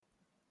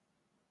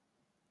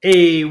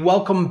Hey,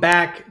 welcome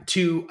back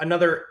to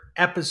another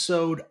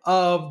episode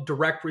of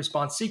Direct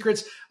Response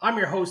Secrets. I'm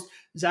your host,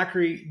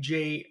 Zachary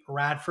J.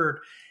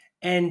 Radford.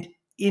 And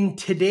in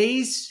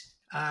today's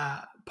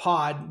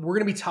pod, we're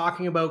going to be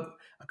talking about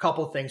a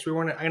couple of things. I'm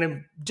going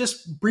to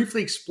just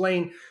briefly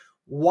explain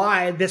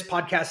why this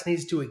podcast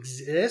needs to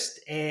exist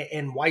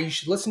and why you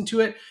should listen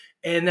to it.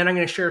 And then I'm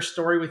going to share a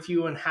story with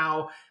you on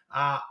how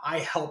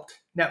I helped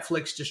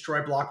Netflix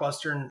destroy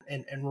Blockbuster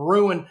and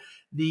ruin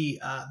the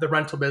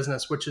rental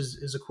business, which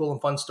is a cool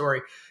and fun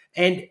story.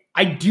 And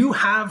I do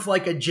have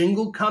like a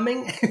jingle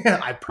coming.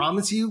 I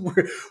promise you,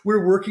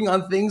 we're working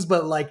on things,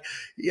 but like,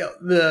 you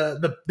know,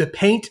 the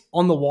paint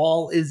on the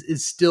wall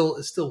is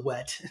still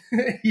wet.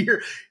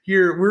 here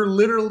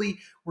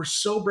we're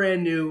so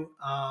brand new.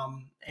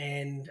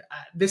 And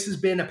this has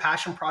been a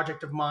passion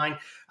project of mine,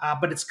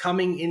 but it's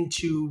coming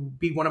into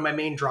be one of my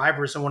main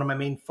drivers and one of my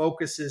main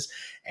focuses.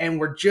 And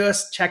we're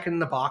just checking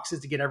the boxes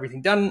to get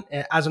everything done.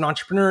 As an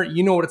entrepreneur,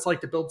 you know what it's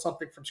like to build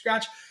something from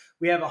scratch.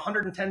 We have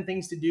 110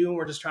 things to do, and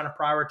we're just trying to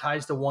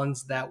prioritize the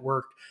ones that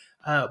work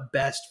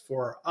best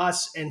for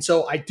us. And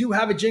so I do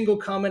have a jingle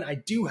coming. I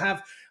do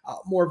have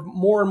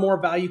more and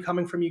more value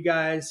coming from you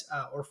guys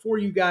or for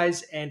you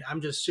guys. And I'm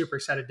just super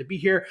excited to be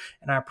here,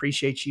 and I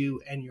appreciate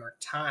you and your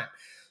time.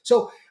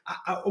 So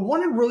I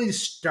want to really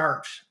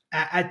start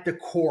at the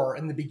core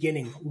in the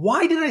beginning.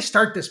 Why did I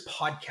start this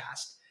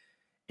podcast?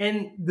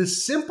 And the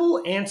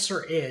simple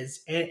answer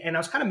is, and I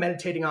was kind of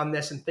meditating on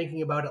this and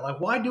thinking about it, like,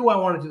 why do I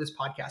want to do this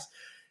podcast?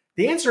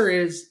 The answer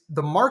is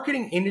the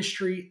marketing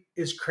industry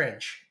is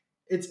cringe.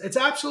 It's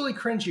absolutely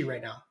cringy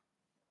right now.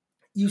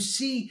 You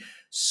see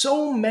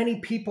so many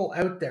people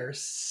out there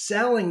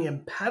selling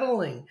and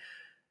peddling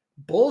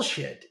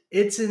bullshit.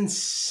 It's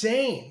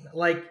insane.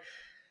 Like,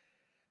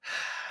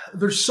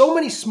 there's so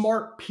many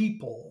smart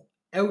people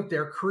out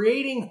there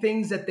creating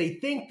things that they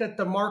think that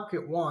the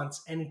market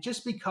wants, and it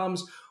just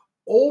becomes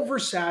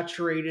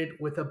oversaturated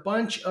with a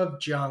bunch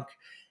of junk.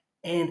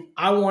 And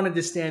I wanted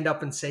to stand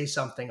up and say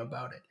something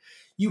about it.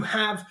 You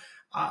have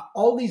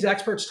all these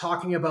experts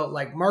talking about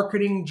like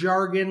marketing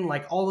jargon,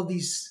 like all of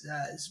these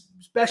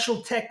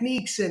special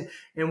techniques and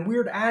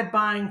weird ad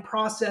buying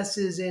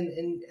processes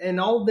and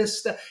all this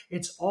stuff.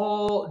 It's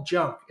all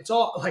junk. It's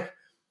all like,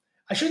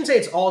 I shouldn't say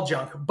it's all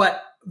junk,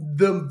 but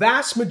the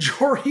vast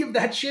majority of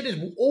that shit is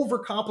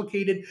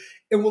overcomplicated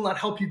and will not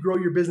help you grow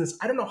your business.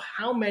 I don't know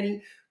how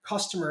many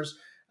customers,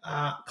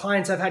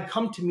 clients I've had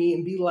come to me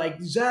and be like,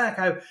 Zach,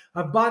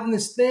 I've bought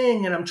this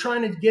thing and I'm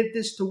trying to get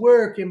this to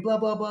work and blah,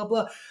 blah, blah,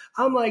 blah.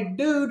 I'm like,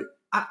 dude,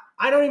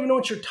 I don't even know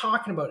what you're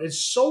talking about. It's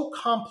so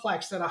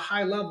complex at a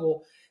high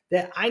level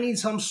that I need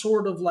some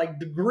sort of like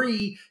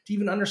degree to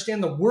even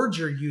understand the words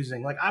you're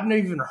using. Like, I've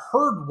never even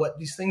heard what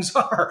these things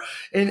are.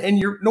 And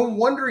you're no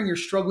wondering you're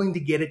struggling to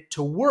get it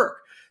to work.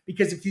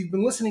 Because if you've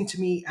been listening to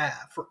me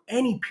for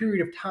any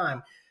period of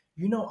time,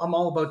 you know I'm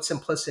all about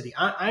simplicity.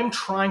 I'm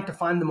trying to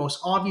find the most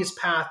obvious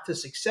path to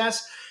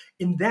success.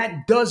 And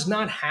that does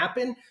not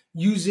happen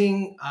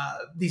using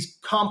these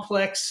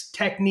complex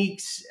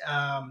techniques.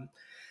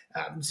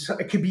 So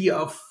it could be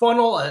a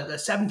funnel, a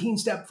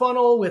 17-step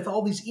funnel with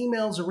all these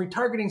emails and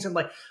retargetings and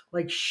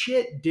like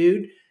shit,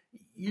 dude.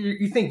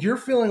 You think you're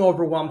feeling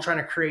overwhelmed trying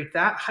to create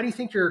that? How do you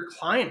think your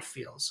client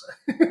feels?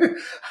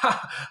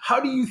 how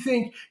do you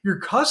think your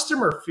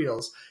customer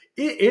feels?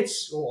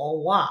 It's a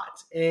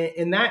lot,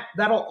 and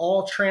that'll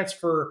all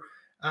transfer.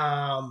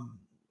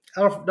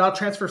 That'll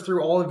transfer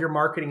through all of your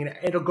marketing, and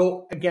it'll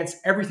go against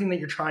everything that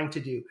you're trying to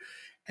do.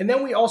 And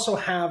then we also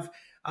have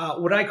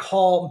what I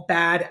call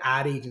bad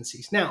ad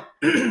agencies. Now,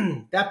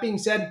 that being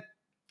said,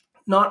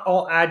 not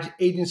all ad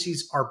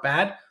agencies are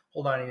bad.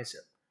 Hold on a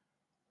second.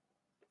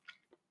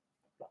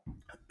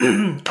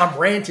 I'm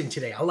ranting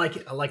today. I like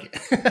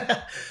it.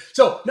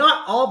 So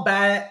not all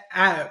bad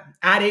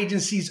ad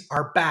agencies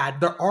are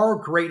bad. There are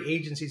great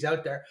agencies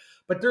out there,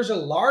 but there's a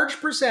large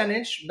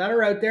percentage that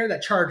are out there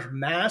that charge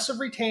massive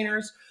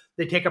retainers.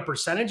 They take a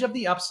percentage of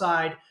the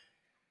upside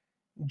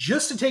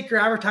just to take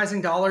your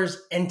advertising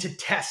dollars and to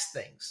test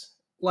things.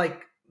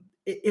 Like,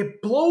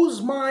 it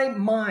blows my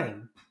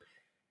mind.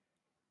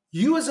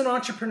 You as an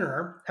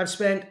entrepreneur have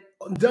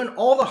done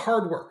all the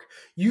hard work.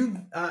 You've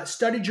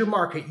studied your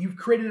market. You've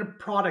created a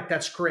product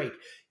that's great.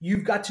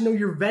 You've got to know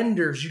your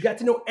vendors. You got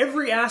to know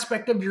every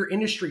aspect of your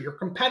industry, your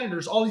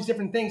competitors, all these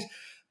different things.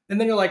 And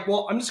then you're like,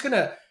 well, I'm just going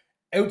to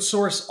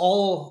outsource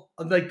all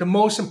like the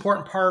most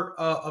important part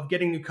of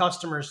getting new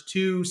customers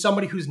to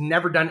somebody who's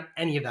never done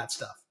any of that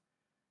stuff.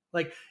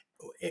 Like,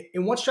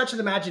 in what stretch of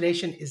the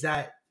imagination does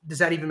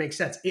that even make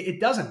sense? It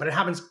doesn't, but it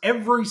happens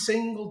every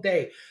single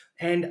day.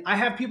 And I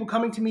have people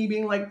coming to me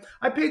being like,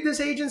 I paid this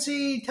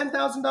agency $10,000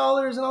 and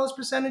all those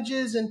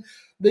percentages, and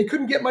they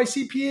couldn't get my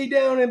CPA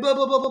down and blah,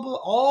 blah, blah, blah, blah,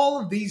 all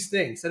of these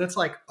things. And it's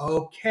like,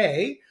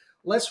 okay,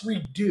 let's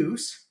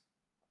reduce,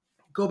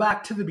 go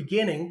back to the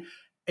beginning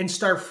and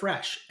start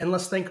fresh. And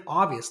let's think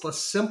obvious. Let's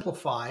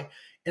simplify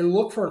and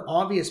look for an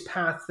obvious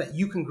path that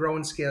you can grow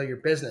and scale your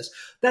business.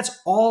 That's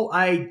all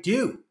I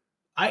do.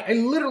 I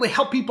literally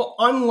help people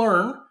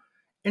unlearn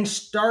and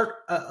start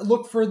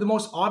look for the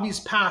most obvious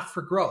path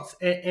for growth.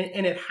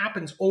 And it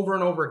happens over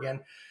and over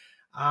again.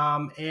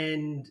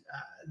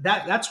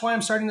 That's why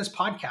I'm starting this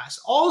podcast.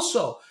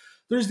 Also,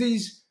 there's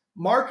these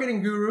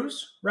marketing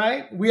gurus,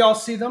 right? We all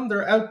see them.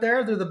 They're out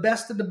there. They're the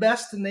best of the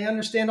best, and they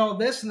understand all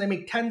this, and they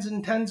make tens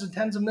and tens and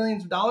tens of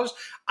millions of dollars.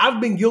 I've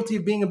been guilty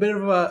of being a bit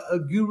of a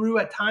guru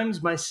at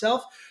times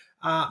myself,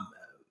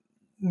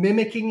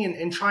 mimicking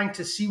and trying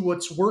to see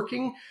what's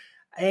working.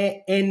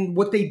 And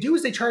what they do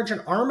is they charge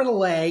an arm and a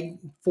leg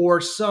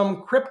for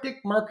some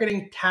cryptic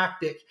marketing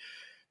tactic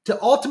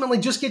to ultimately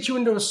just get you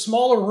into a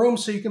smaller room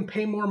so you can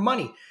pay more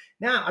money.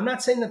 Now, I'm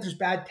not saying that there's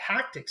bad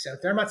tactics out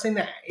there. I'm not saying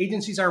that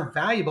agencies aren't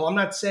valuable. I'm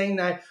not saying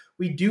that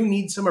we do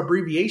need some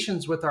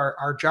abbreviations with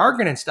our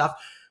jargon and stuff.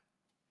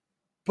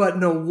 But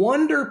no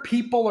wonder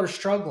people are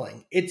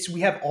struggling.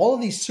 We have all of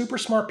these super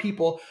smart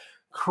people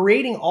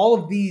creating all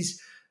of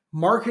these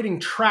marketing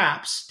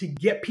traps to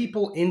get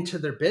people into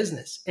their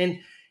business.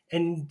 And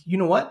you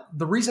know what?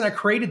 The reason I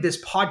created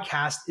this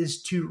podcast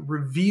is to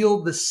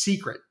reveal the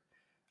secret.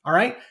 All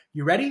right,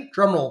 you ready?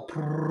 Drum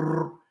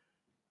roll.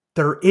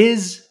 There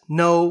is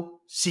no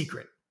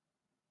secret.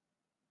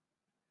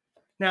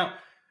 Now,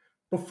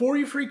 before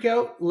you freak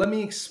out, let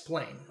me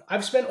explain.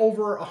 I've spent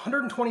over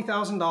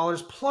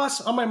 $120,000 plus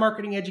on my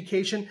marketing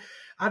education.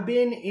 I've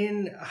been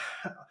in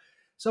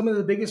some of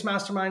the biggest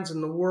masterminds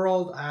in the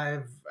world.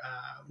 I've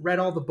read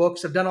all the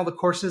books. I've done all the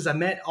courses. I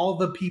met all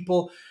the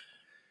people.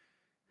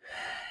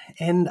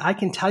 And I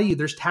can tell you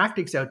there's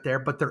tactics out there,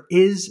 but there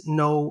is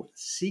no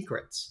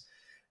secrets.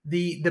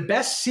 The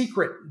best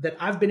secret that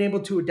I've been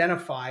able to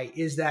identify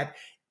is that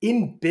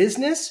in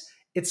business,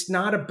 it's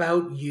not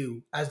about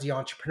you as the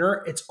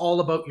entrepreneur. It's all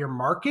about your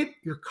market,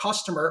 your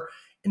customer,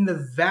 and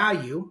the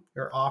value,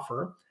 your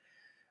offer.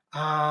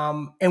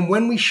 And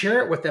when we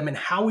share it with them and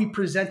how we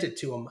present it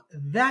to them,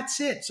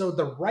 that's it. So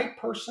the right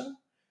person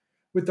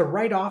with the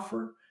right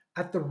offer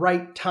at the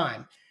right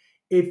time.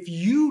 If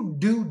you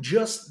do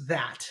just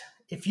that,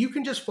 if you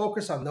can just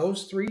focus on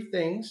those three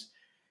things,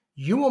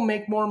 you will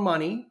make more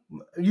money.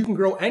 You can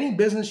grow any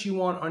business you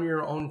want on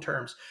your own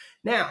terms.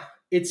 Now,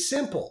 it's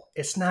simple.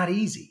 It's not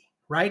easy,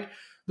 right?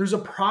 There's a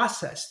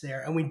process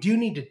there, and we do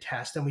need to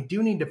test and we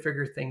do need to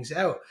figure things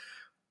out.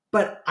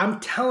 But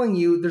I'm telling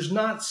you, there's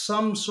not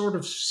some sort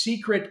of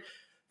secret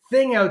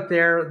thing out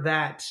there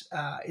that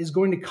is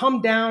going to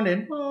come down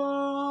and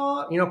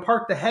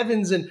part the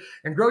heavens and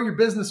grow your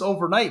business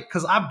overnight,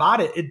 because I bought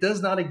it. It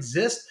does not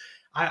exist.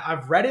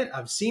 I've read it.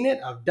 I've seen it.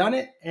 I've done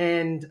it.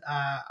 And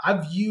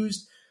I've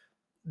used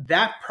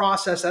that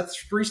process, that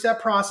 3-step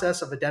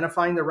process of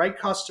identifying the right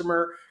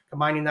customer,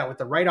 combining that with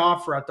the right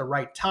offer at the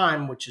right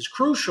time, which is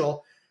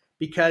crucial.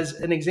 Because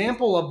an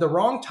example of the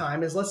wrong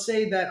time is, let's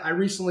say that I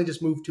recently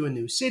just moved to a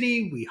new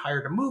city. We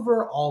hired a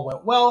mover, all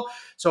went well.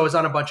 So I was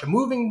on a bunch of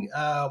moving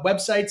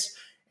websites,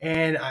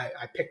 and I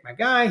picked my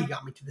guy. He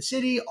got me to the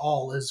city,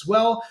 all is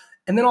well.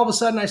 And then all of a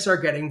sudden I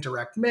start getting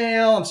direct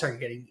mail. I'm starting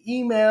getting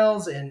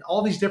emails and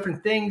all these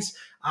different things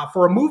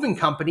for a moving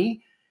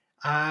company.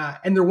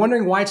 And they're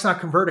wondering why it's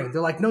not converting.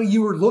 They're like, no,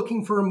 you were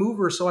looking for a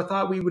mover, so I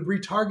thought we would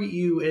retarget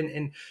you.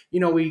 And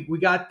we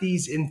got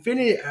these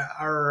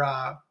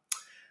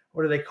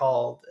what are they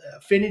called?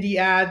 Affinity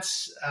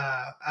ads,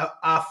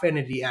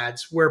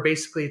 where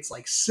basically it's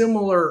like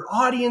similar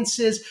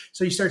audiences.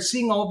 So you start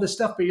seeing all this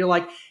stuff, but you're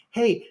like,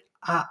 hey,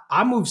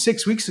 I moved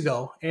 6 weeks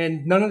ago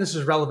and none of this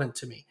is relevant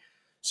to me.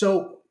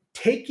 So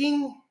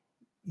taking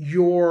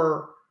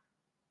your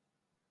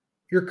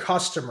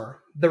customer,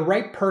 the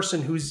right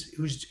person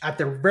who's at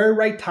the very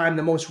right time,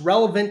 the most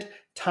relevant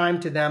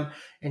time to them,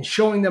 and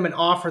showing them an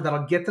offer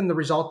that'll get them the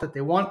result that they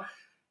want,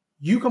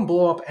 you can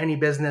blow up any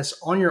business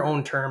on your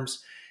own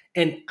terms.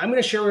 And I'm going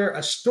to share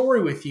a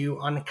story with you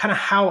on kind of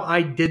how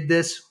I did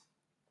this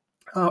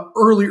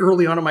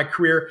early on in my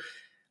career.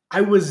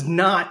 I was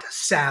not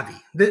savvy.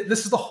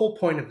 This is the whole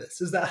point of this,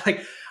 is that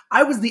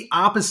I was the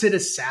opposite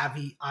of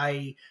savvy.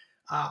 I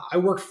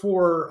worked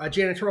for a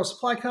janitorial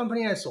supply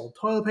company. I sold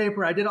toilet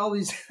paper. I did all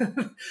these,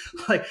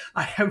 I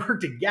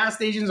worked at gas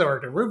stations. I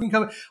worked at roofing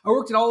company. I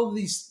worked at all of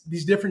these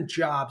different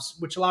jobs,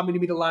 which allowed me to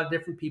meet a lot of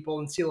different people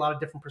and see a lot of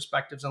different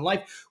perspectives in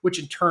life, which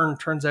in turn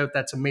turns out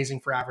that's amazing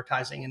for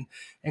advertising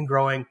and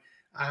growing.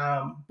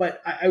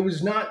 But I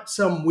was not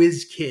some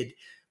whiz kid,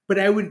 but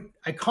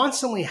I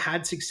constantly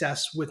had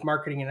success with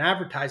marketing and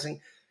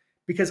advertising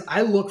because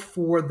I looked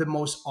for the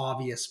most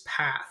obvious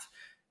path.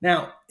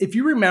 Now, if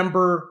you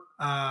remember,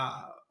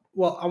 I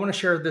want to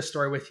share this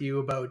story with you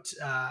about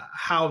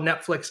how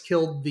Netflix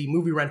killed the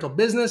movie rental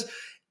business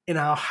and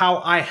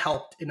how I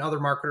helped and other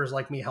marketers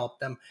like me helped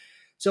them.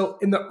 So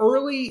in the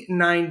early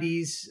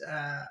 90s,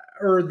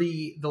 or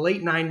the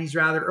late 90s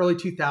rather, early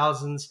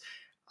 2000s,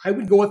 I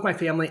would go with my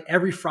family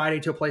every Friday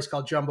to a place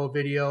called Jumbo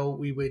Video.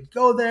 We would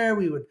go there.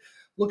 We would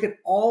look at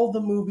all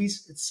the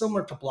movies. It's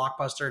similar to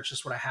Blockbuster. It's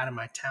just what I had in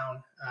my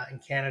town in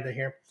Canada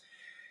here.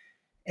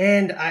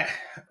 And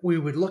we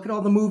would look at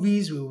all the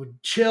movies. We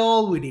would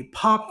chill. We'd eat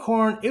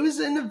popcorn. It was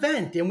an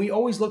event, and we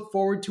always looked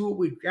forward to it.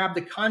 We'd grab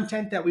the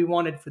content that we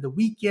wanted for the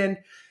weekend.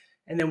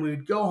 and then we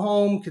would go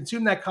home,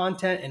 consume that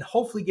content, and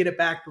hopefully get it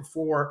back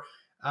before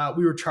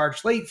we were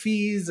charged late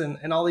fees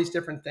and all these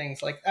different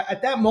things. Like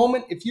at that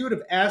moment, if you would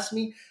have asked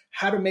me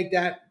how to make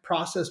that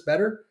process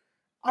better,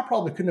 I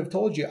probably couldn't have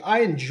told you. I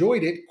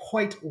enjoyed it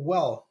quite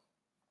well.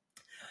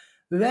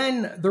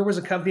 Then there was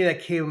a company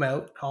that came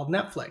out called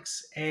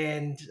Netflix,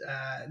 and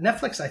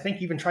Netflix, I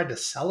think, even tried to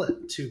sell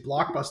it to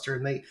Blockbuster,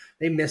 and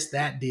they missed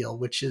that deal,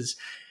 which is,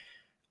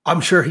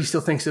 I'm sure he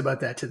still thinks about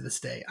that to this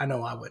day. I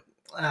know I would.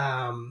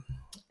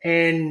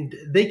 And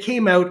they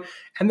came out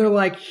and they're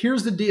like,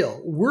 here's the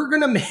deal. We're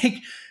going to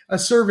make a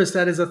service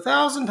that is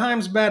 1,000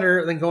 times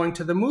better than going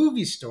to the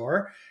movie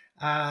store.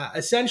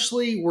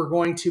 Essentially, we're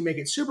going to make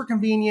it super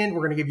convenient.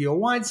 We're going to give you a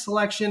wide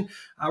selection.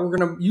 We're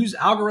going to use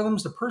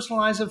algorithms to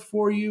personalize it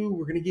for you.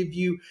 We're going to give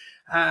you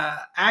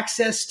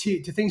access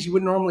to things you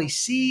wouldn't normally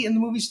see in the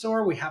movie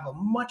store. We have a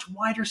much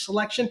wider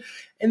selection,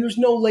 and there's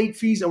no late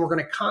fees, and we're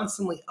going to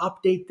constantly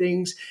update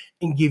things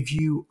and give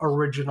you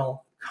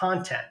original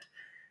content.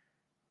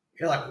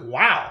 You're like,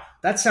 wow,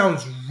 that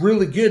sounds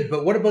really good,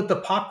 but what about the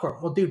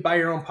popcorn? Well, dude, buy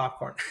your own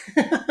popcorn.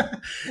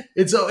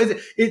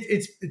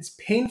 It's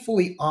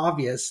painfully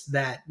obvious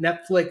that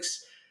Netflix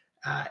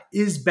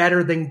is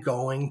better than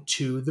going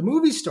to the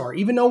movie store,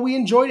 even though we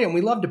enjoyed it and we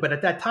loved it. But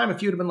at that time,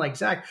 if you'd have been like,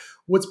 Zach,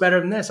 what's better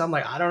than this? I'm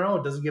like, I don't know.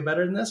 It doesn't get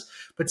better than this.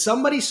 But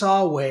somebody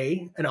saw a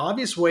way, an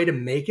obvious way to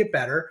make it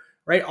better,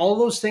 right? All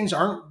those things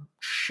aren't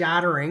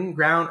shattering,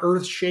 ground,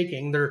 earth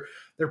shaking. They're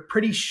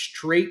pretty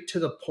straight to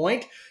the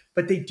point,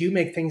 but they do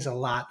make things a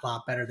lot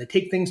better. They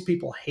take things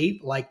people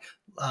hate, like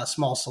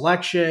small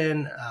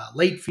selection,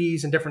 late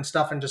fees, and different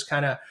stuff, and just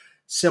kind of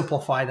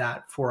simplify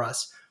that for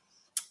us.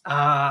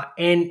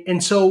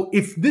 And so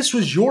if this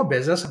was your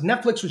business, if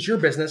Netflix was your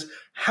business,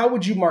 how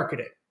would you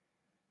market it?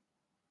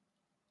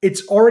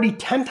 It's already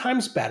 10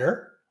 times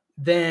better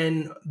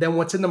than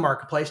what's in the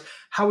marketplace.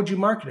 How would you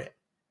market it?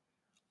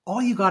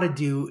 All you got to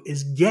do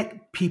is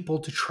get people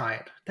to try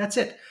it. That's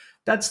it.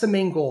 That's the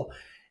main goal.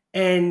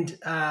 And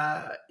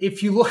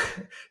if you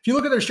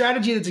look at their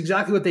strategy, that's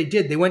exactly what they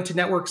did. They went to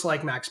networks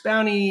like Max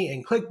Bounty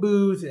and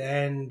ClickBooth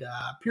and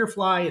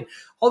PureFly and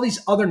all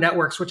these other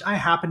networks, which I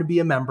happen to be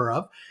a member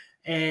of.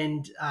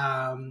 And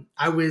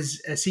I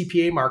was a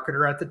CPA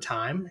marketer at the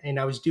time, and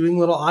I was doing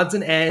little odds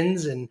and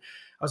ends, and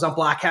I was on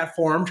Black Hat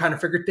Forum trying to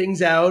figure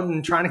things out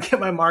and trying to get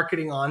my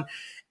marketing on.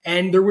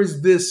 And there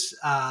was this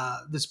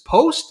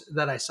post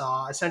that I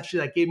saw,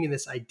 essentially, that gave me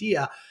this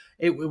idea.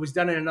 It was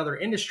done in another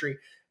industry.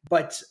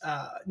 But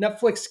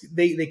Netflix,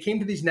 they came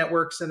to these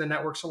networks, and the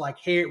networks are like,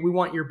 hey, we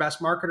want your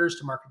best marketers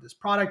to market this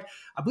product.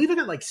 I believe I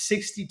got like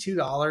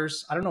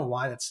 $62. I don't know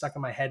why that's stuck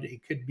in my head. It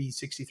could be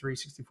 63,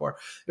 64.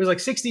 It was like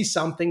 60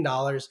 something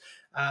dollars.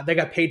 They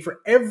got paid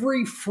for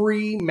every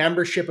free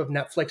membership of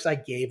Netflix I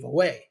gave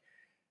away.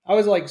 I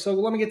was like, so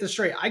let me get this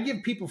straight. I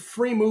give people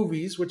free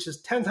movies, which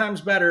is 10 times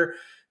better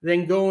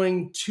than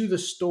going to the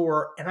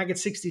store, and I get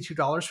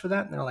 $62 for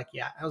that. And they're like,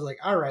 yeah. I was like,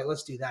 all right,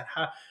 let's do that.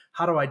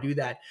 How do I do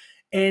that?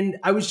 And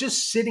I was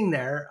just sitting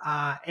there,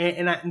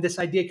 and this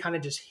idea kind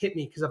of just hit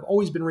me because I've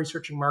always been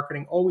researching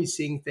marketing, always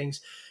seeing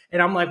things.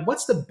 And I'm like,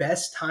 what's the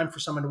best time for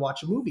someone to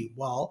watch a movie?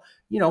 Well,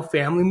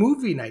 family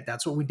movie night.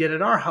 That's what we did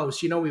at our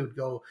house. We would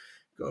go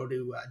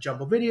to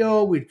Jumbo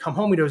Video. We'd come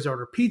home. We'd always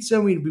order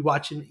pizza. We'd be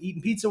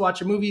eating pizza,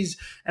 watching movies.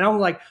 And I'm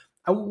like,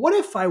 what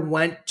if I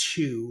went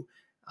to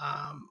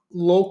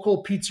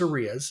local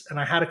pizzerias? And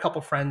I had a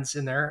couple friends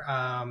in there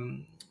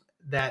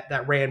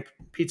that ran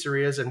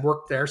pizzerias and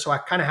worked there. So I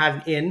kind of had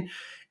an in.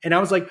 And I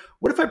was like,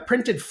 what if I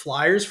printed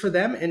flyers for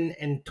them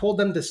and told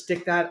them to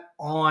stick that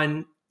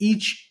on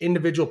each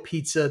individual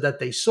pizza that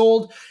they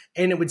sold?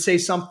 And it would say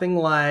something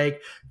like,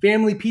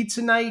 family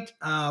pizza night,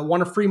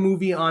 want a free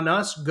movie on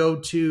us, go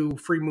to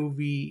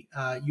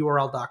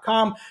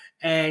freemovieurl.com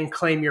and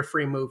claim your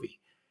free movie.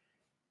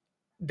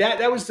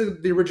 That was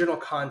the original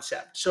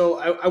concept. So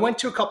I went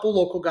to a couple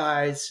local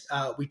guys.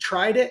 We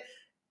tried it.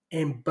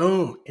 And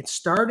boom, it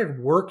started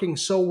working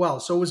so well.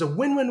 So it was a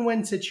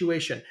win-win-win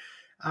situation.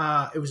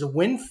 It was a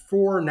win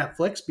for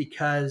Netflix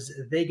because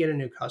they get a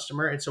new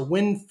customer. It's a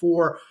win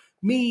for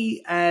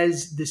me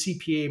as the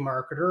CPA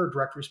marketer or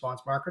direct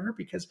response marketer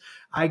because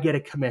I get a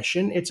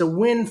commission. It's a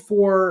win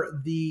for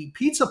the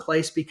pizza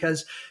place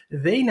because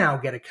they now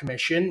get a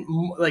commission,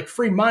 like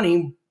free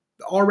money,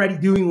 already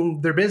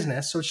doing their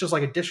business. So it's just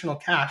like additional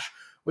cash,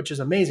 which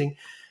is amazing.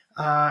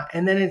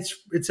 And then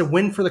it's a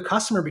win for the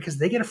customer because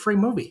they get a free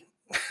movie.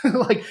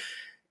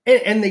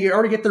 And they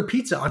already get their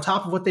pizza on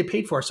top of what they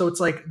paid for. So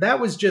it's like, that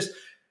was just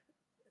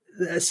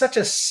such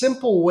a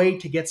simple way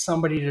to get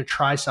somebody to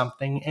try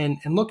something. And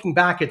looking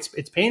back,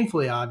 it's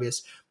painfully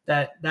obvious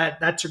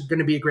that's going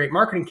to be a great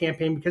marketing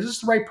campaign because it's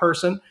the right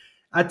person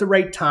at the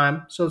right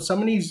time. So if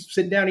somebody's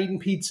sitting down eating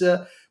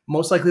pizza,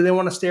 most likely they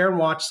want to stare and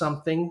watch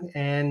something.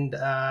 And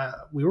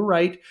we were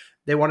right.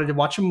 They wanted to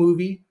watch a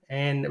movie,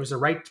 and it was the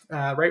right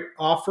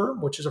offer,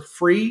 which is a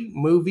free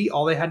movie.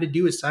 All they had to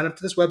do is sign up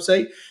to this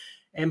website.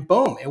 And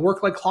boom, it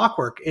worked like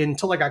clockwork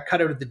until I got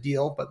cut out of the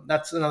deal, but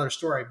that's another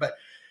story. But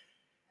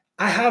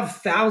I have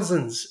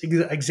thousands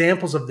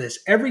examples of this.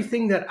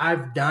 Everything that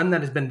I've done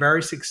that has been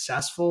very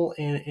successful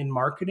in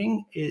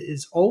marketing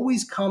is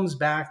always comes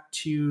back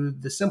to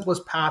the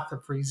simplest path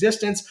of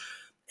resistance.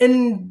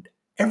 And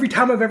every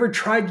time I've ever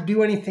tried to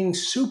do anything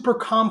super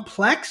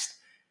complex,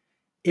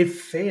 it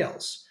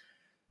fails.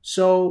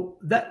 So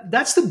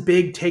that's the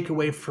big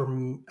takeaway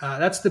from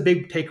that's the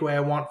big takeaway I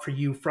want for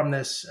you from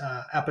this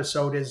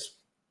episode is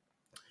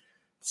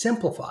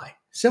simplify,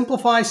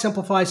 simplify,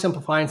 simplify,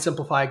 simplify, and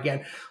simplify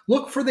again.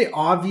 Look for the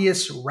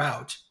obvious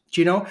route.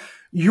 You know,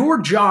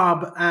 your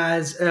job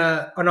as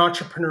an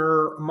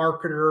entrepreneur,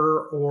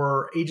 marketer,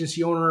 or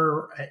agency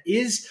owner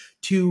is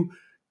to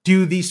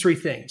do these three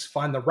things: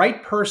 find the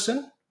right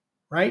person,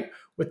 right,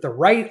 with the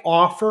right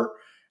offer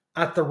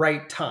at the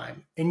right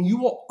time, and you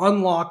will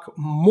unlock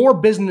more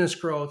business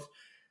growth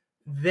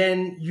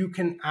than you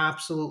can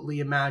absolutely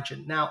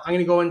imagine. Now, I'm going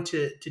to go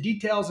into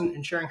details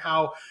and sharing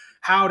how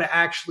to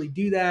actually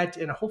do that.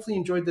 And I hopefully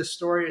enjoyed this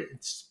story.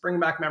 It's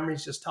bringing back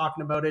memories just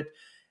talking about it.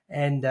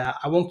 And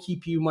I won't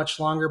keep you much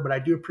longer, but I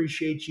do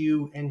appreciate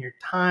you and your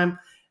time.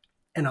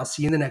 And I'll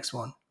see you in the next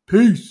one.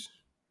 Peace.